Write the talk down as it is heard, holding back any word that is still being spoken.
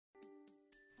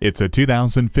It's a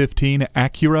 2015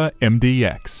 Acura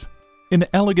MDX. An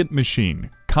elegant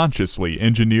machine, consciously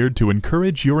engineered to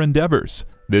encourage your endeavors.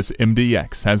 This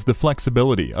MDX has the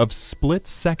flexibility of split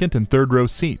second and third row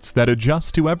seats that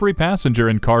adjust to every passenger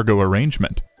and cargo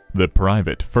arrangement. The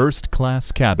private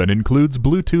first-class cabin includes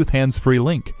Bluetooth hands-free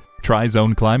link,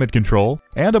 tri-zone climate control,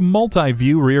 and a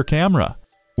multi-view rear camera.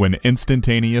 When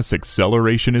instantaneous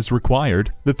acceleration is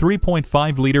required, the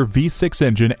 3.5-liter V6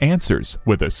 engine answers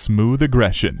with a smooth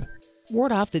aggression.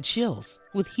 Ward off the chills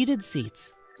with heated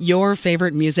seats. Your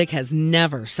favorite music has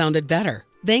never sounded better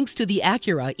thanks to the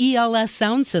Acura ELS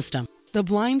sound system. The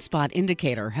blind spot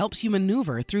indicator helps you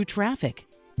maneuver through traffic.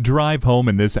 Drive home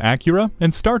in this Acura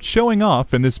and start showing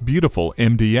off in this beautiful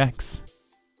MDX.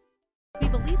 We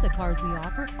believe the cars we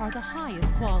offer are the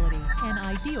highest quality and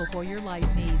ideal for your life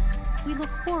needs. We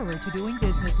look forward to doing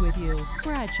business with you.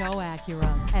 Bradshaw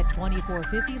Acura at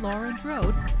 2450 Lawrence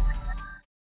Road,